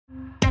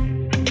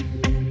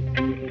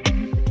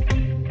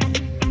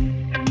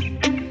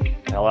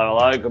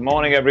Hello. Good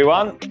morning,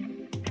 everyone.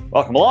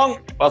 Welcome along.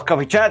 Wealth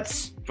Coffee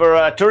Chats for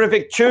a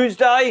terrific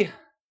Tuesday.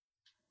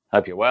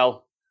 Hope you're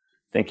well.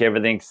 Think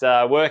everything's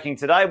working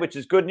today, which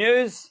is good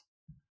news.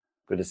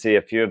 Good to see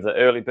a few of the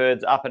early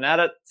birds up and at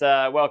it.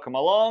 Welcome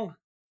along.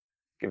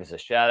 Give us a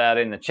shout out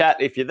in the chat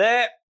if you're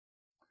there.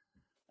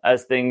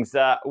 As things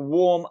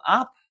warm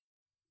up,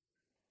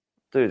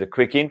 do the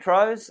quick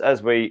intros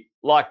as we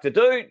like to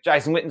do.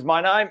 Jason Witten's my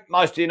name.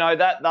 Most of you know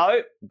that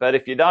though, but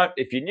if you don't,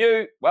 if you're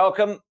new,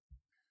 welcome.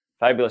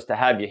 Fabulous to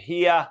have you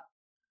here.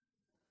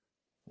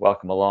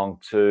 Welcome along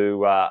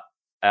to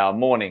our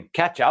morning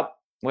catch-up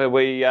where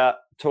we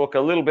talk a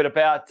little bit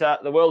about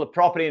the world of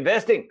property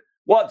investing.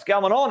 What's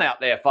going on out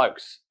there,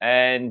 folks?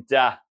 And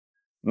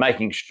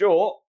making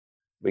sure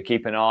we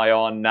keep an eye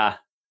on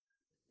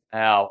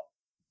our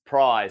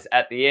prize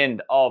at the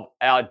end of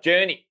our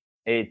journey.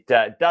 It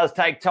does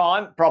take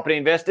time, property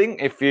investing,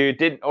 if you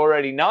didn't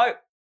already know. It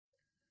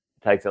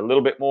takes a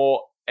little bit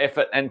more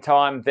effort and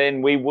time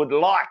than we would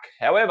like.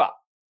 However,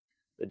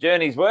 the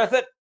journey's worth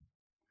it.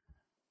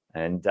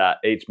 And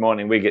each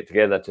morning we get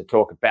together to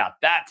talk about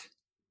that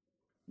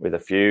with a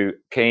few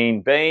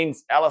keen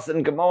beans.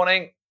 Alison, good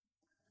morning.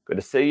 Good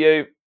to see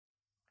you.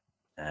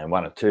 And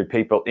one or two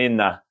people in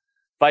the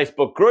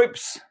Facebook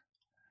groups.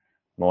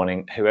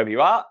 Morning, whoever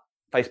you are,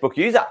 Facebook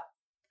user.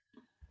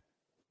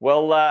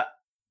 Well,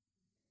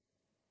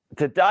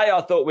 today I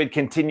thought we'd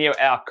continue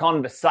our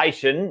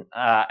conversation,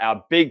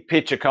 our big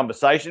picture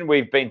conversation.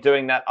 We've been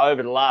doing that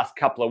over the last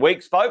couple of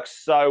weeks,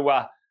 folks.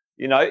 So,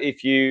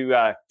 if you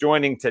are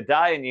joining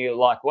today and you're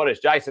like, what is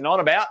Jason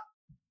on about?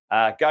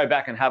 Go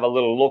back and have a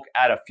little look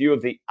at a few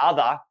of the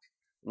other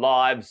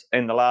lives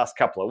in the last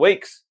couple of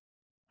weeks.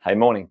 Hey,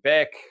 morning,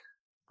 Beck.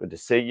 Good to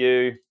see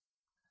you.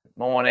 Good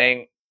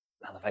morning.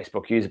 Another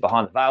Facebook user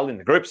behind the veil in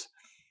the groups.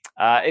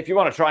 If you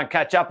want to try and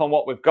catch up on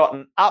what we've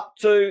gotten up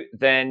to,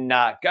 then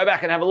go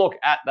back and have a look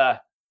at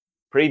the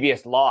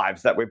previous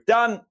lives that we've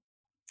done.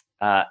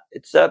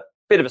 It's a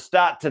bit of a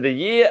start to the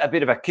year, a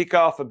bit of a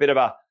kickoff, a bit of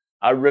a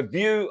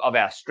review of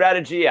our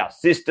strategy, our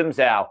systems,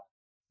 our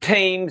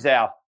teams,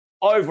 our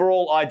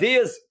overall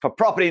ideas for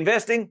property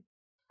investing.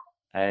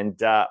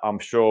 And I'm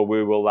sure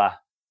we will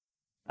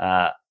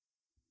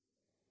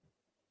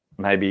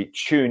maybe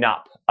tune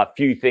up a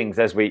few things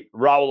as we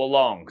roll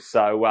along.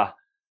 So,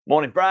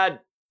 morning,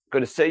 Brad. Good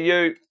to see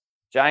you.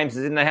 James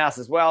is in the house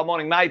as well.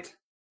 Morning, mate.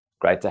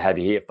 Great to have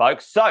you here,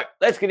 folks. So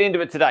let's get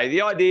into it today.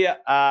 The idea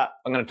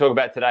I'm going to talk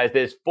about today is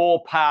there's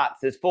four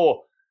parts. There's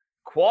four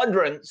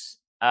quadrants.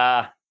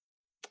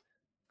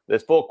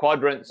 There's four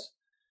quadrants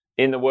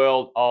in the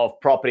world of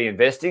property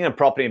investing and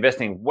property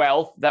investing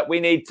wealth that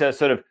we need to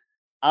sort of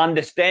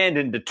understand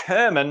and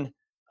determine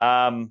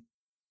and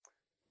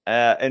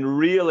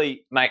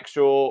really make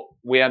sure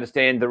we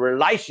understand the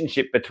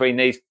relationship between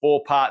these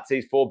four parts,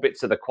 these four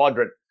bits of the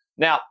quadrant.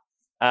 Now,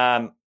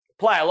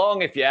 play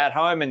along if you're at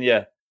home and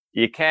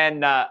you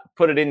can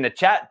put it in the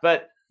chat.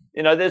 But,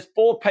 there's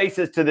four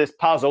pieces to this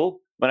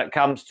puzzle when it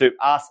comes to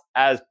us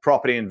as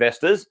property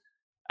investors.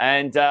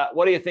 And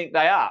what do you think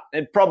they are?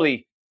 And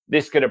probably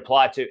this could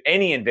apply to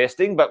any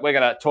investing, but we're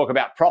going to talk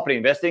about property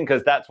investing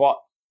because that's what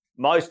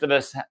most of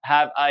us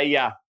have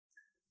a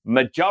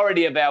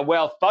majority of our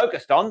wealth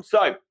focused on.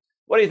 So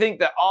what do you think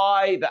the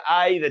I, the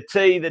A, the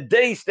T, the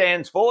D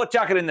stands for?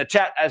 Chuck it in the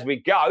chat as we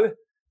go.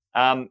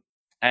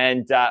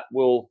 And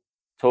we'll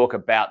talk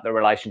about the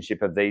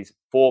relationship of these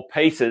four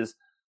pieces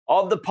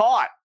of the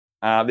pie,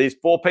 these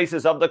four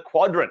pieces of the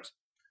quadrant.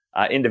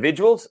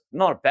 Individuals,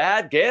 not a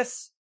bad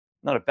guess.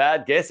 Not a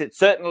bad guess. It's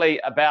certainly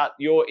about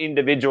your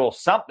individual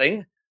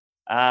something.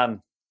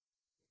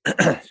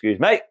 Excuse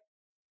me.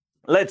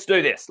 Let's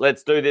do this.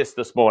 Let's do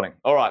this morning.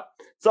 All right.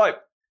 So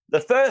the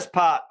first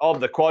part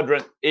of the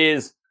quadrant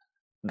is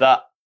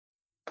the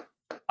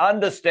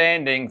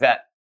understanding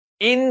that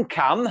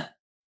income,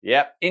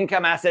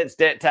 income, assets,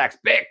 debt, tax,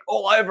 Beck,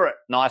 all over it.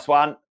 Nice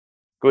one.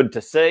 Good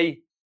to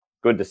see.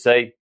 Good to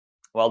see.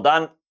 Well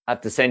done. I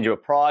have to send you a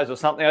prize or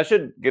something. I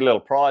should get a little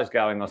prize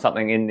going or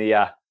something in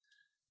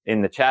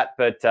the chat,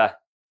 but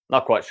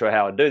not quite sure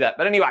how I'd do that.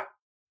 But anyway,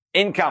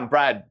 income,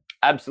 Brad,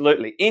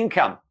 absolutely.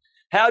 Income.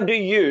 How do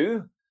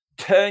you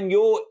turn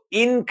your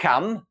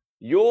income,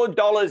 your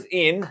dollars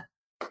in,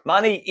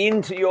 money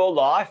into your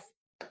life,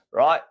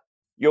 right?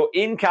 Your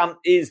income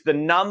is the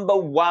number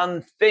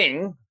one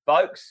thing,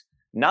 folks.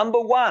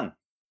 Number one.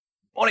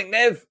 Morning,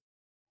 Nev.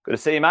 Good to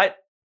see you, mate.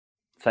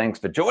 Thanks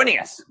for joining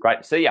us.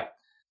 Great to see you.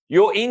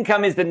 Your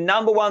income is the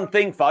number one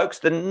thing, folks.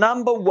 The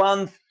number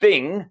one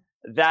thing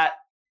that,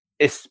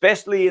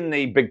 especially in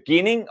the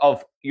beginning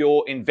of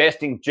your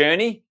investing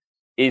journey,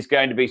 is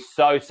going to be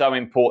so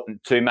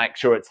important to make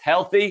sure it's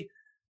healthy,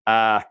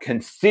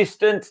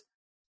 consistent,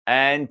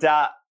 and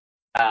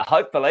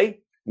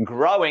hopefully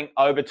growing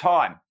over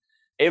time.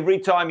 Every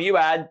time you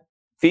add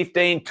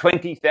 $15,000,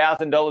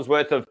 $20,000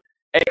 worth of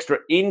extra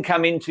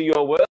income into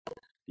your world,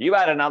 you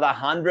add another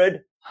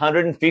 $100,000,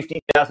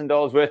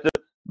 $150,000 worth of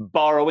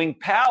borrowing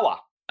power.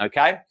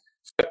 Okay,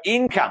 so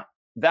income,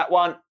 that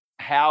one.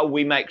 How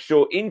we make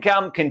sure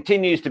income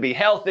continues to be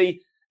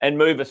healthy and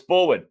move us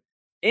forward.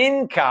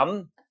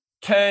 Income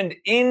turned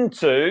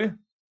into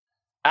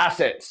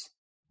assets.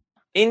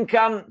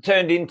 Income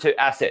turned into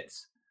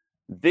assets.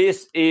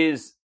 This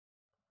is,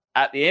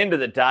 at the end of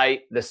the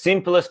day, the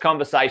simplest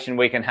conversation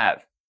we can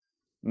have.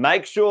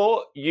 Make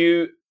sure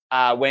you,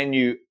 when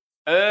you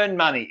earn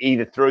money,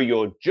 either through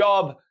your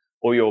job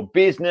or your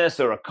business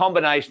or a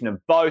combination of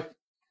both,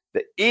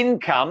 the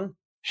income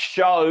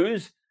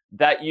shows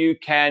that you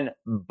can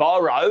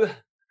borrow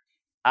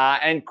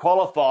and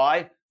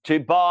qualify to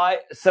buy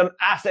some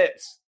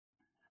assets.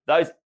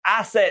 Those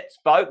assets,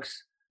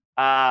 folks,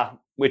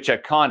 which are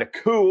kind of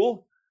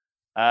cool,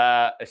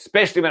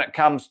 especially when it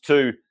comes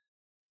to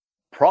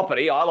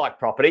property. I like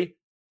property.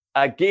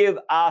 Give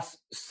us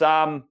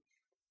some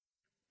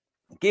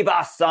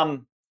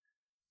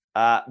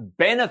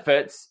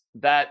benefits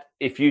that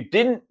if you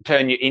didn't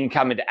turn your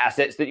income into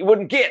assets that you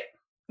wouldn't get.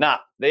 Now,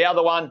 the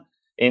other one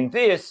in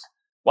this,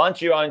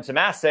 once you own some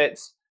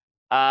assets,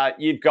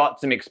 you've got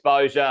some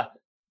exposure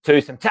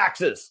to some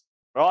taxes,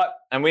 right?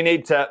 And we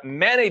need to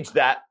manage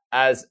that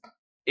as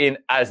an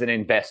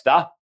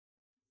investor.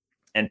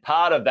 And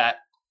part of that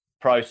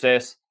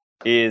process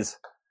is,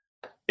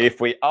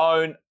 if we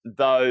own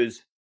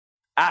those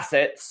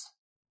assets,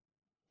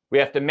 we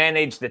have to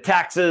manage the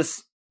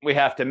taxes, we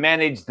have to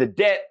manage the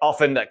debt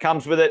often that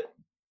comes with it.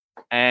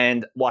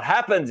 And what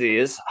happens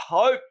is,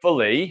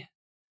 hopefully,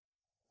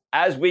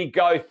 as we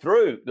go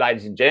through,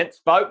 ladies and gents,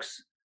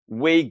 folks,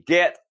 we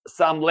get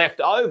some left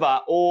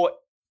over, or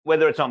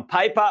whether it's on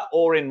paper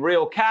or in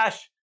real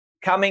cash,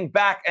 coming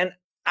back and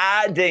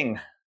adding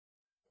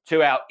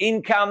to our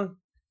income,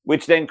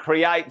 which then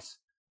creates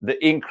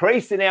the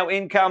increase in our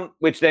income,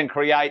 which then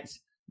creates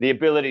the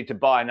ability to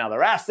buy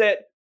another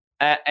asset,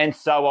 and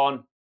so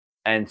on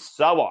and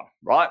so on,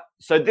 right?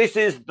 So this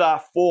is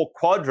the 4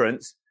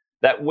 quadrants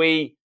that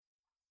we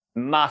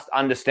must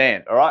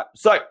understand, all right?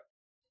 So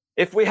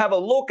if we have a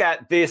look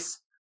at this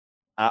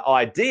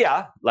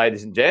idea,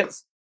 ladies and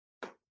gents,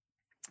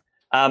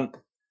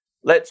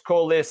 let's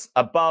call this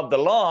above the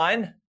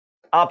line.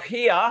 Up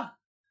here,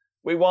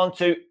 we want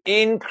to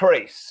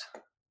increase,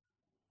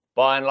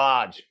 by and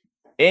large,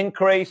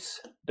 increase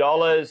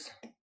dollars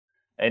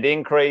and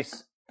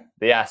increase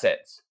the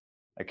assets,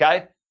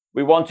 okay?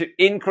 We want to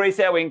increase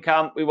our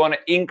income. We want to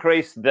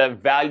increase the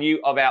value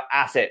of our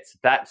assets.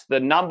 That's the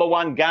number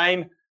one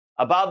game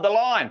above the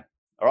line,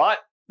 all right?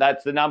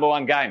 That's the number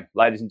one game,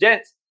 ladies and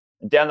gents.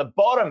 And down the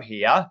bottom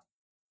here,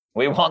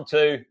 we want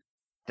to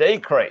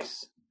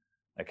decrease,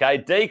 okay?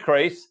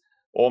 Decrease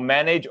or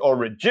manage or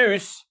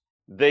reduce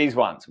these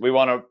ones. We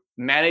want to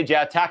manage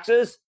our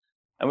taxes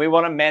and we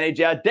want to manage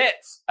our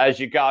debts as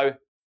you go,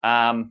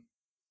 as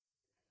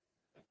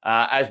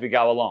we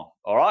go along,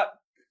 all right?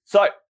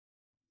 So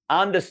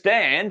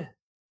understand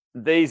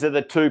these are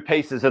the 2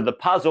 pieces of the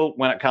puzzle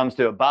when it comes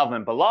to above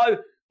and below,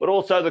 but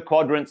also the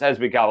quadrants as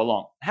we go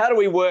along. How do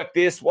we work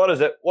this? What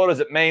does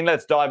it mean?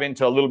 Let's dive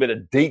into a little bit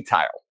of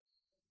detail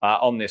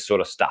on this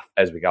sort of stuff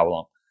as we go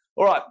along.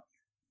 All right.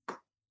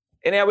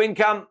 In our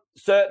income,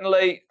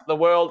 certainly the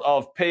world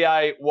of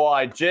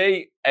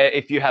PAYG,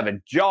 if you have a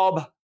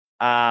job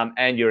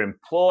and you're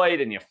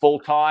employed and you're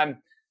full-time,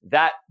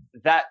 that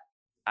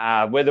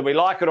whether we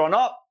like it or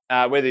not,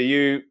 whether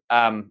you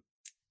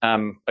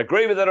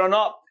agree with it or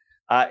not,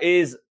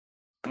 is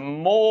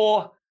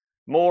more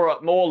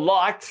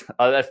liked.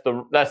 That's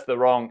the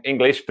wrong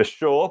English for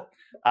sure.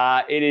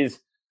 It is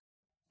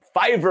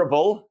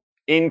favourable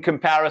in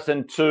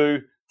comparison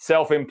to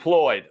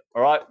self-employed.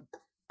 All right,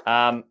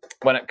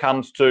 when it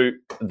comes to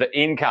the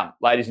income,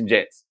 ladies and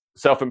gents,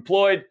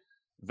 self-employed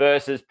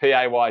versus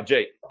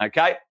PAYG.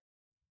 Okay,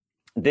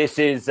 this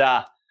is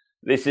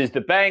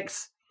the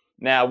banks.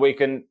 Now we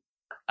can.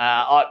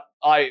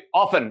 I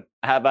often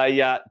have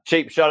a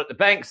cheap shot at the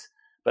banks,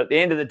 but at the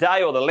end of the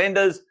day, or the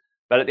lenders,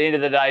 but at the end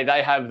of the day,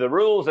 they have the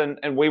rules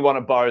and we want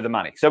to borrow the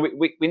money. So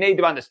we need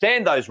to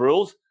understand those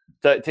rules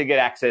to get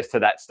access to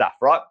that stuff,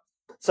 right?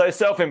 So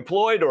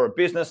self-employed or a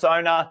business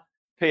owner,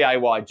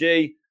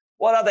 PAYG,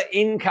 what other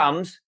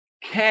incomes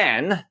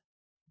can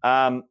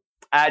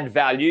add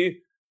value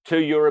to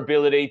your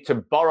ability to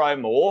borrow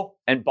more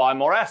and buy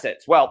more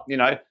assets? Well,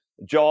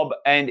 job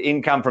and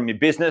income from your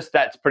business,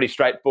 that's pretty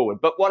straightforward.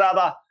 But what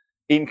other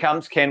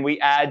incomes can we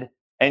add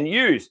and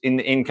use in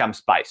the income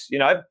space?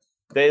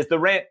 There's the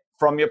rent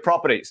from your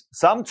properties.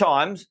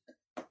 Sometimes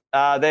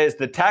there's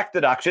the tax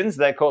deductions.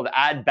 They're called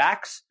add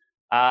backs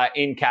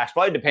in cash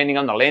flow, depending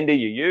on the lender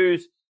you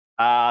use.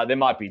 There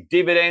might be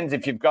dividends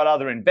if you've got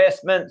other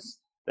investments.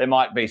 There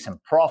might be some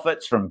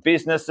profits from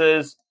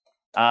businesses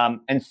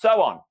and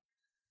so on.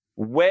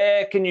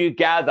 Where can you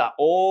gather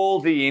all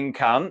the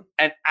income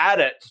and add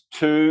it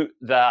to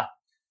the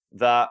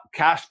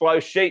cash flow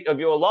sheet of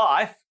your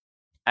life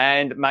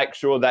and make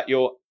sure that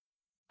you're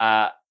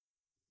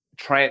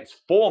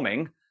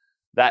transforming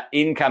that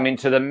income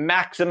into the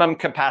maximum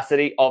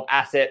capacity of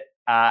asset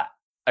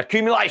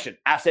accumulation,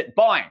 asset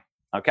buying,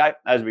 okay,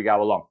 as we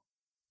go along.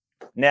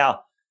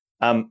 Now,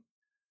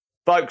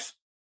 folks,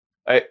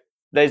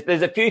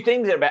 there's a few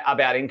things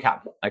about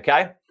income,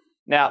 okay?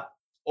 Now,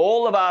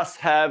 all of us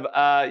have,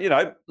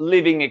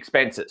 living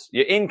expenses.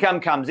 Your income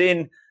comes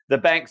in, the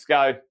banks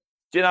go,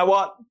 do you know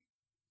what?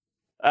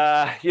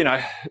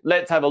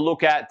 Let's have a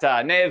look at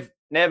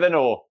Nevin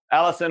or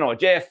Alison or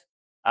Jeff.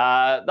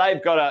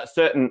 They've got a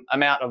certain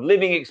amount of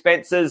living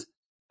expenses,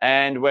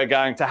 and we're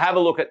going to have a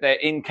look at their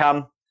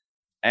income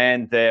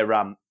and their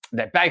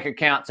bank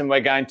accounts, and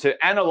we're going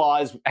to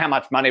analyze how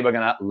much money we're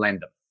going to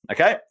lend them.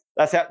 Okay,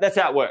 that's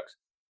how it works.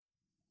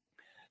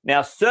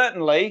 Now,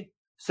 certainly,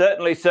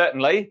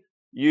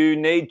 you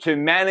need to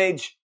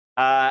manage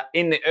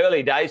in the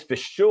early days for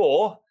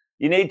sure.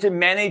 You need to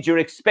manage your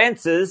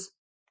expenses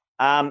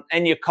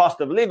and your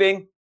cost of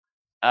living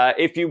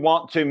if you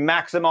want to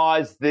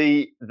maximize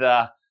the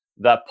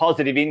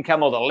positive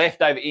income or the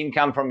leftover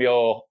income from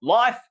your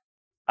life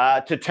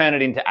to turn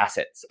it into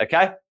assets.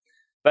 Okay,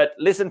 but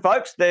listen,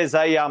 folks, there's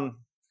a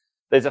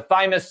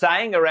famous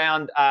saying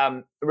around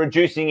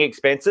reducing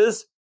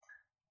expenses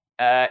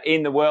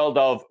in the world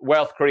of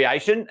wealth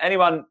creation.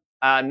 Anyone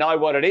know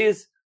what it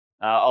is?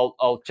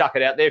 I'll chuck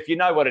it out there. If you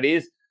know what it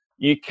is,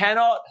 you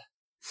cannot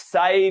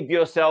save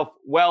yourself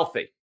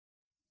wealthy.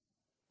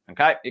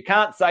 Okay, you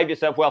can't save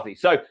yourself wealthy.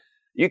 So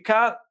you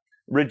can't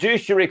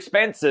reduce your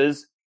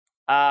expenses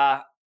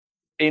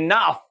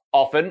enough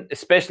often,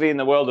 especially in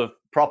the world of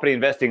property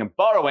investing and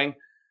borrowing,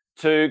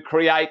 to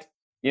create,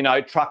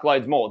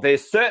 truckloads more.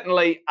 There's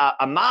certainly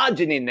a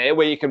margin in there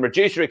where you can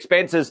reduce your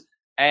expenses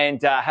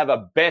and have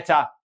a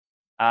better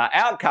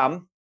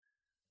outcome.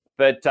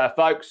 But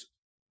folks,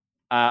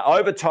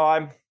 over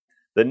time,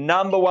 the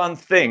number one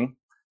thing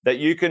that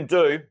you can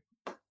do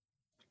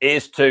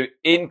is to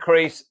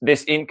increase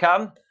this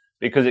income,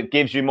 because it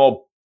gives you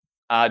more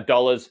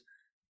dollars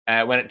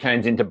when it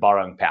turns into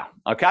borrowing power.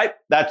 Okay,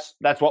 that's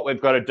what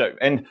we've got to do,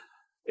 and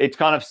it's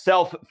kind of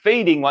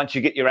self-feeding once you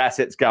get your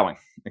assets going.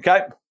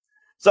 Okay,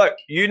 so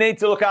you need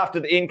to look after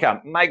the income.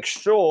 Make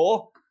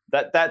sure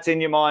that that's in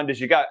your mind as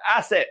you go.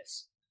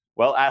 Assets,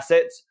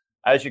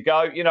 as you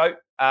go.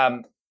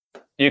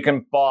 You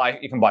can buy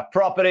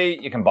property,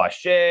 you can buy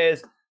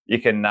shares, you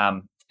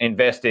can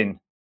invest in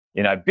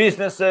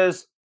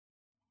businesses.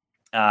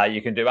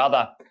 You can do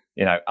other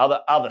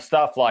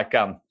stuff like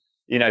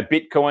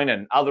Bitcoin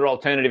and other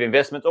alternative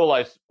investments,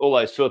 all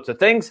those sorts of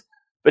things.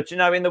 But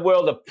in the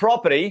world of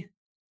property,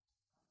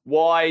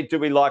 why do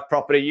we like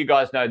property? You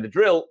guys know the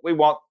drill. We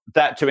want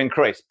that to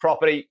increase.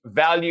 Property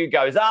value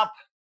goes up.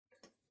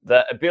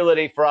 The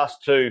ability for us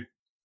to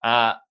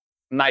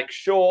make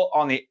sure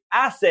on the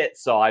asset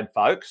side,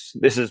 folks,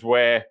 this is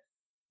where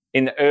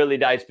in the early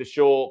days for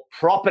sure,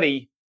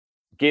 property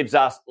gives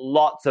us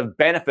lots of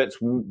benefits,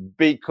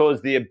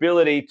 because the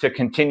ability to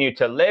continue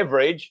to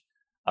leverage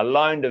a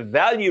loan to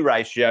value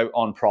ratio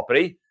on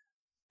property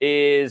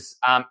is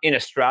in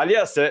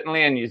Australia,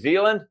 certainly in New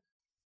Zealand,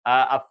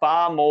 a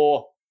far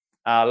more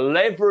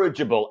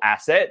leverageable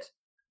asset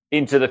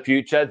into the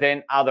future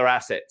than other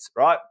assets,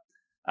 right?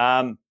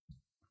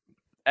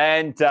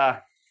 It's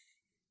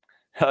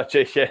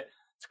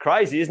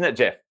crazy, isn't it,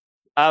 Jeff?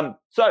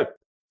 So,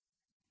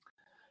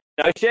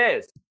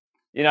 shares.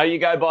 You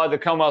go buy the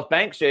Commonwealth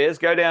Bank shares,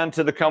 go down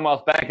to the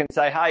Commonwealth Bank and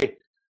say, hey,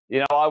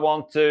 I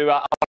want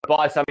to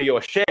buy some of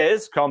your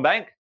shares,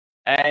 Combank,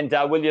 and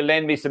will you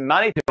lend me some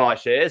money to buy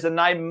shares? And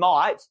they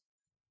might,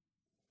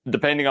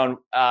 depending on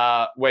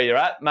where you're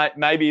at,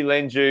 maybe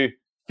lend you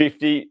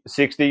 50,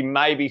 60,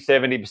 maybe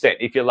 70%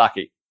 if you're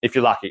lucky.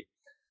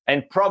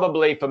 And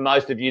probably for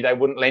most of you, they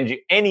wouldn't lend you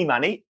any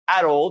money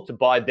at all to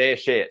buy their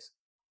shares.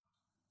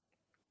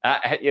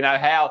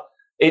 How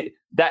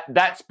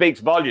that speaks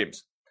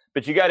volumes.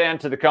 But you go down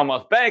to the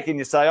Commonwealth Bank and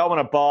you say, I want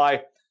to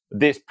buy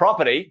this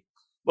property.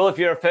 Well, if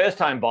you're a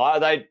first-time buyer,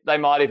 they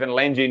might even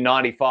lend you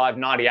 95,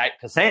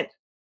 98%.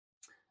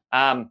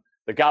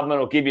 The government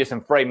will give you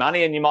some free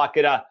money, and you might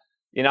get a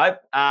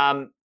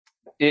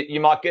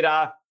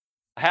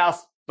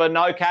house for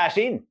no cash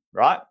in,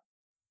 right?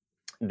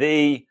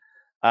 The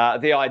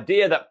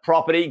idea that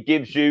property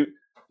gives you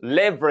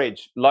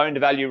leverage,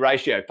 loan-to-value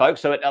ratio,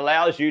 folks, so it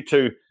allows you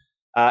to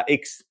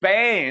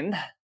expand.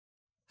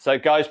 So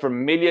it goes from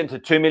 $1 million to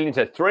 $2 million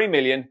to $3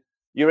 million,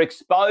 your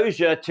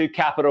exposure to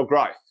capital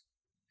growth.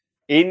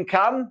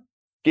 Income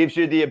gives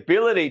you the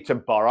ability to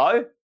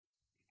borrow.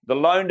 The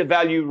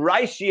loan-to-value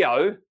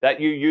ratio that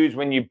you use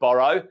when you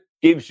borrow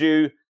gives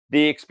you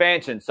the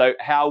expansion. So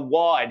how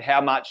wide, how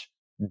much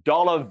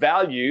dollar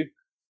value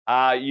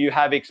you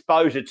have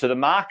exposure to the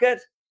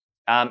market.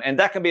 And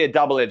that can be a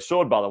double-edged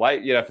sword, by the way.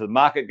 If the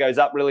market goes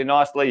up really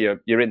nicely,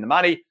 you're in the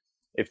money.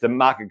 If the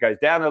market goes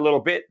down a little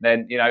bit,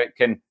 then, it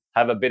can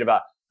have a bit of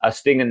a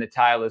sting in the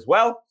tail as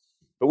well.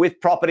 But with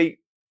property,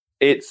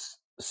 it's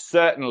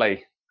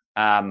certainly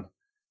a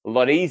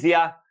lot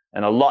easier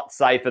and a lot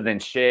safer than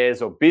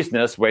shares or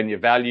business when your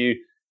value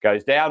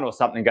goes down or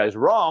something goes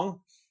wrong.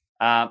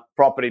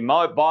 Property,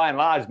 by and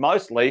large,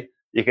 mostly,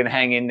 you can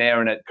hang in there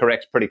and it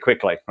corrects pretty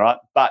quickly, right?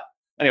 But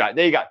anyway,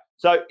 there you go.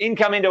 So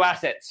income into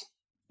assets.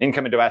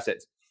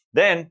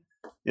 Then,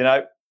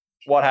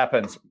 what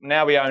happens?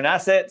 Now we own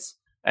assets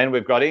and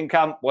we've got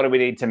income. What do we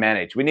need to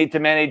manage? We need to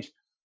manage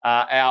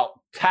our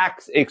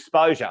tax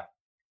exposure,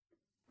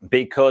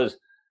 because,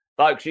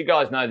 folks, you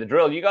guys know the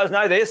drill. You guys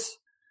know this.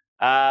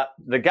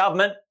 The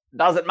government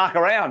muck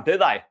around, do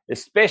they?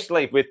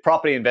 Especially with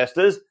property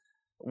investors.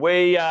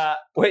 We are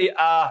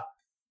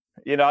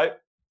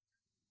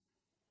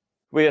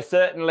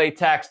certainly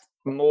taxed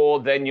more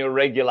than your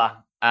regular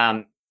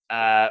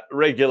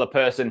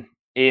person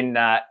in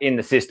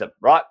the system,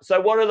 right?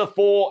 So what are the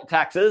four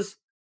taxes?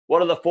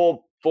 What are the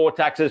four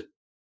taxes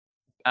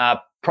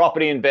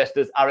property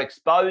investors are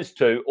exposed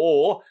to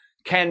or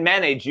can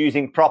manage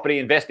using property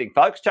investing?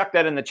 Folks, chuck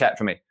that in the chat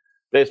for me.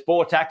 There's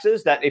four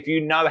taxes that if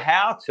you know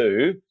how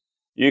to,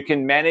 you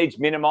can manage,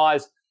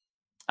 minimize,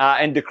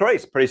 and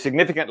decrease pretty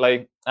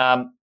significantly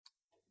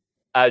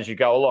as you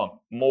go along,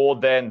 more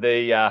than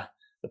the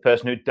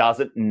person who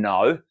doesn't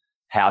know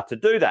how to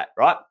do that,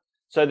 right?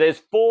 So there's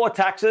four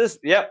taxes.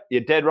 Yep,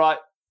 you're dead right,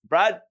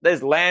 Brad.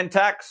 There's land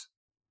tax.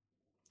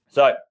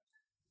 So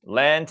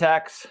land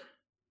tax,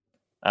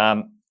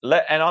 and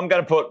I'm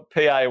going to put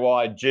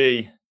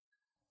PAYG.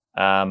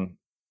 I'm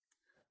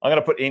going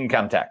to put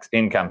income tax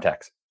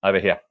over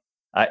here.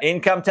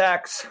 Income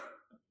tax,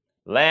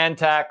 land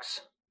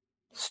tax,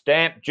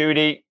 stamp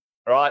duty,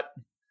 right?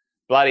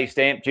 Bloody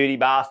stamp duty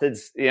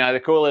bastards. They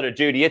call it a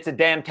duty. It's a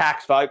damn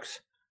tax,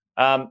 folks.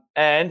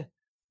 And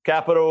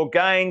capital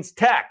gains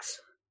tax.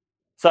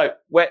 So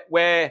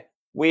where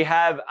we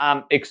have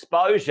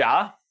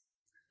exposure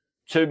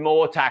to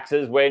more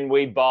taxes when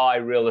we buy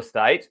real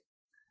estate,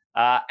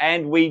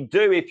 and we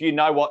do, if you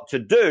know what to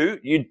do,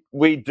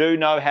 we do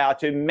know how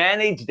to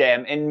manage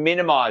them and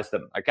minimize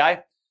them, okay?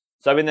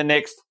 So in the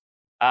next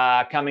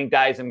coming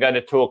days, I'm going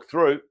to talk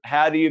through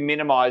how do you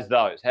minimize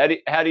those? How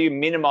do you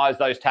minimize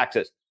those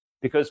taxes?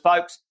 Because,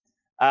 folks,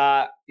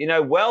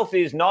 wealth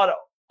is not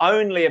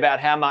only about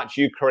how much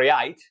you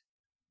create,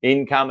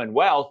 income and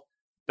wealth,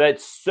 but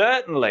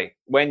certainly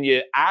when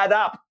you add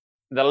up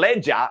the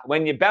ledger,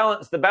 when you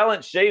balance the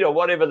balance sheet or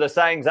whatever the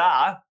sayings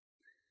are,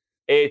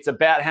 it's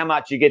about how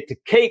much you get to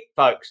keep,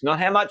 folks, not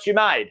how much you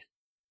made.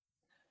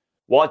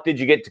 What did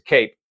you get to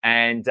keep?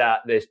 And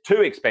there's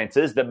two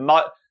expenses.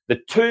 The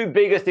two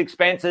biggest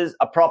expenses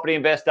a property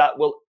investor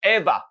will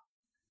ever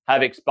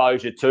have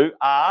exposure to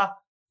are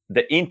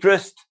the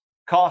interest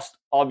cost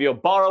of your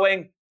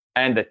borrowing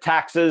and the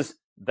taxes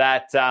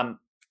that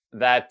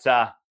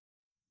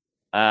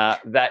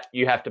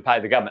you have to pay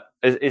the government.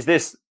 Is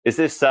this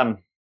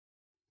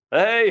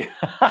hey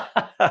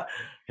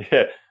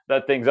yeah,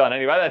 that thing's on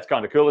anyway. That's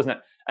kind of cool, isn't it?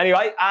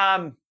 Anyway,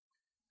 got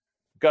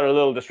a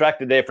little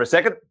distracted there for a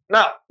second.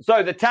 No,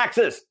 so the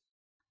taxes,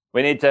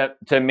 we need to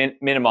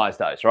minimize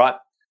those, right?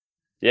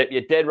 Yep,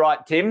 you're dead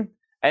right, Tim.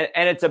 And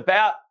it's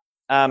about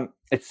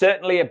it's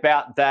certainly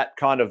about that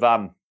kind of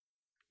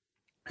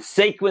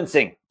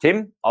sequencing,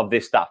 Tim, of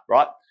this stuff,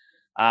 right?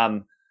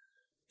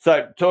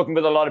 So talking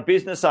with a lot of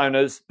business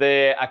owners,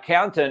 their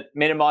accountant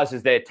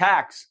minimizes their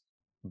tax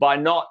by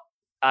not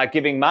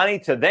giving money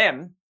to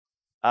them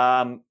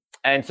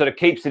and sort of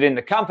keeps it in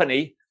the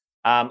company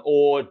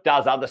or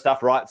does other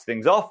stuff, writes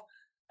things off.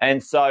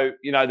 And so,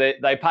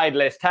 they paid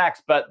less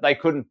tax, but they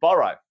couldn't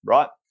borrow,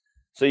 right?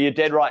 So you're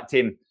dead right,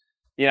 Tim.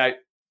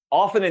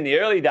 Often in the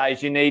early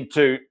days, you need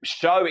to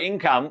show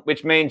income,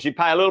 which means you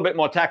pay a little bit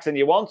more tax than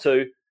you want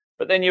to,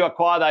 but then you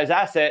acquire those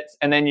assets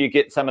and then you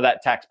get some of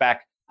that tax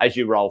back as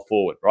you roll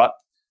forward, right?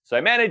 So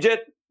manage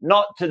it,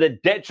 not to the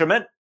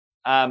detriment,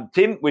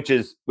 Tim, which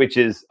is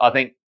I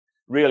think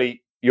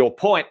really your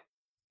point,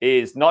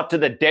 is not to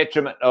the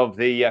detriment of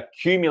the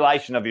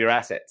accumulation of your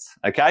assets,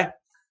 okay,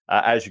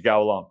 as you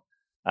go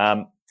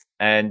along.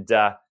 And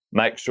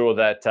make sure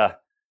that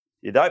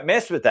you don't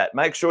mess with that.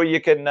 Make sure you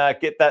can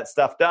get that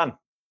stuff done.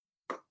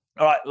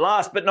 All right,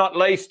 last but not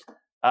least,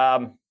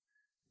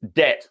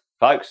 debt,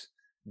 folks.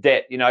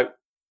 Debt,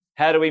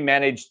 how do we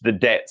manage the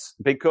debts?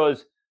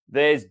 Because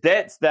there's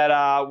debts that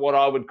are what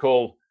I would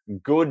call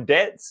good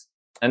debts,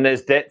 and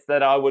there's debts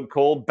that I would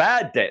call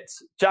bad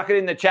debts. Chuck it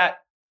in the chat,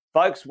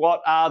 folks.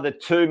 What are the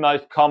two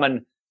most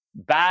common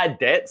bad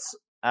debts?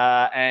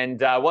 And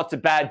what's a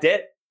bad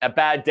debt? A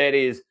bad debt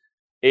is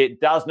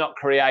it does not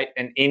create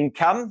an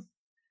income.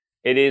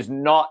 It is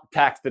not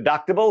tax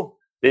deductible.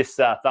 This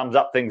thumbs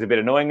up thing's a bit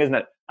annoying, isn't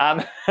it?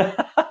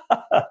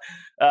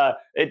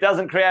 It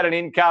doesn't create an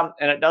income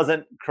and it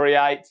doesn't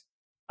create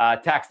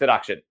tax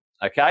deduction,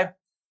 okay?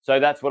 So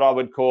that's what I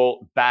would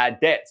call bad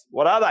debts.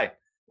 What are they?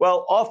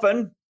 Well,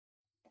 often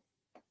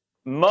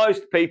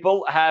most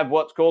people have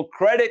what's called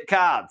credit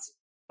cards,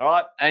 all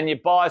right? And you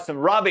buy some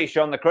rubbish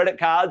on the credit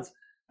cards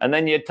and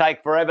then you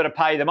take forever to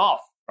pay them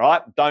off,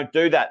 right? Don't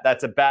do that.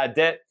 That's a bad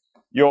debt.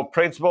 Your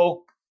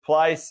principal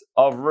place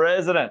of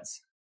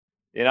residence,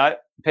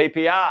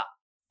 PPR.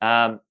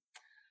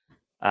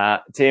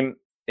 Tim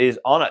is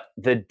on it.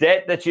 The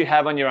debt that you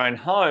have on your own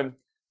home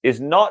is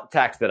not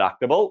tax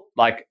deductible,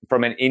 like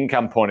from an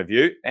income point of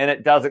view, and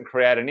it doesn't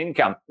create an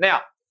income.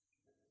 Now,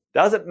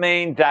 doesn't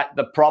mean that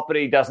the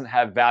property doesn't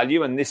have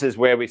value, and this is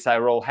where we say,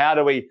 well, how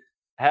do we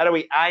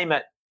aim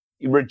at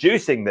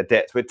reducing the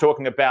debts? We're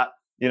talking about,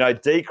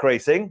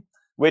 decreasing.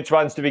 Which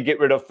ones do we get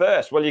rid of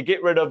first? Well, you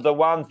get rid of the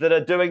ones that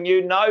are doing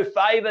you no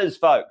favors,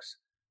 folks.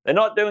 They're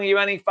not doing you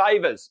any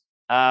favors.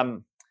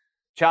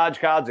 Charge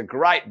cards are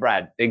great,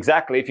 Brad.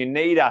 Exactly. If you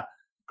need a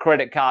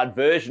credit card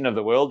version of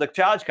the world, the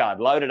charge card,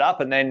 load it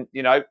up, and then,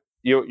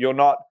 you're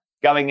not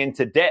going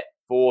into debt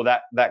for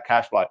that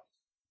cash flow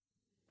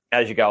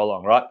as you go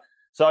along, right?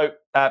 So,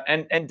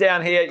 and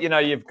down here,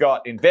 you've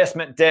got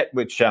investment debt,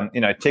 which,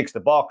 ticks the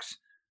box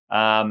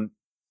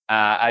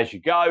as you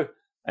go.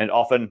 And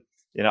often,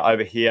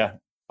 over here,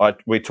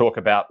 we talk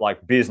about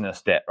like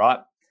business debt, right?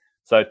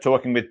 So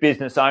talking with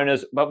business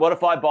owners, but what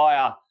if I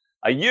buy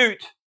a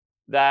ute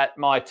that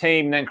my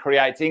team then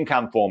creates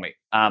income for me?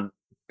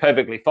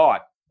 Perfectly fine.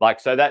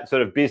 So that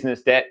sort of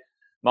business debt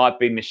might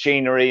be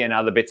machinery and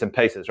other bits and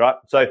pieces, right?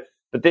 So,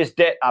 but this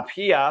debt up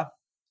here,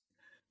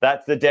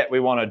 that's the debt we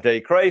want to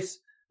decrease.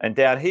 And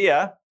down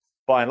here,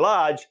 by and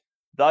large,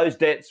 those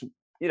debts,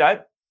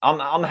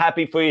 I'm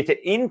happy for you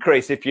to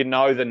increase if you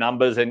know the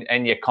numbers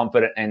and you're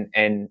confident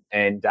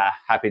and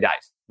happy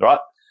days, right?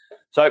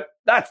 So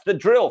that's the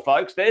drill,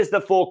 folks. There's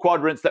the 4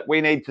 quadrants that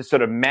we need to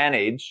sort of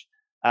manage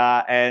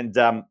and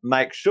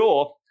make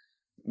sure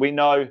we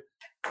know,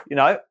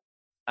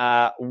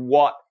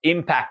 what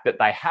impact that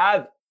they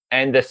have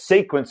and the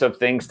sequence of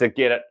things to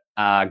get it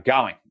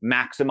going.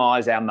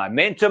 Maximize our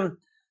momentum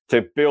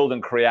to build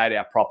and create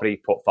our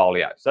property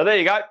portfolio. So there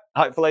you go.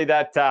 Hopefully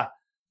that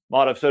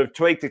might have sort of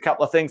tweaked a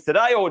couple of things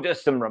today, or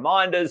just some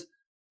reminders,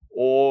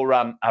 or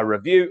a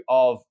review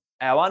of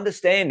our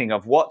understanding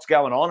of what's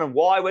going on and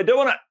why we're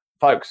doing it,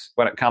 folks,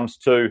 when it comes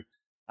to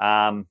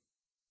the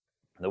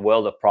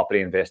world of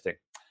property investing.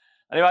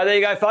 Anyway, there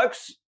you go,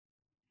 folks.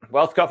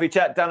 Wealth Coffee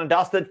Chat done and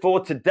dusted for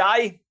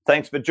today.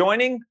 Thanks for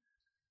joining.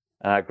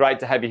 Great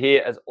to have you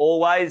here as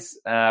always.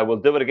 We'll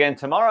do it again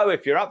tomorrow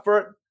if you're up for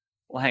it.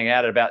 We'll hang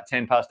out at about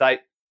 8:10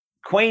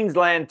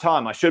 Queensland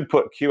time. I should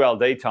put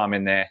QLD time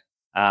in there.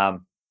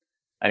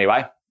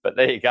 Anyway, but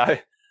there you go.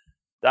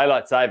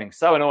 Daylight savings.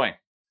 So annoying.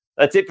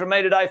 That's it from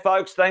me today,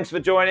 folks. Thanks for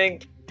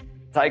joining.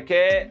 Take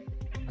care.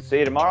 See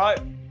you tomorrow.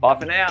 Bye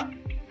for now.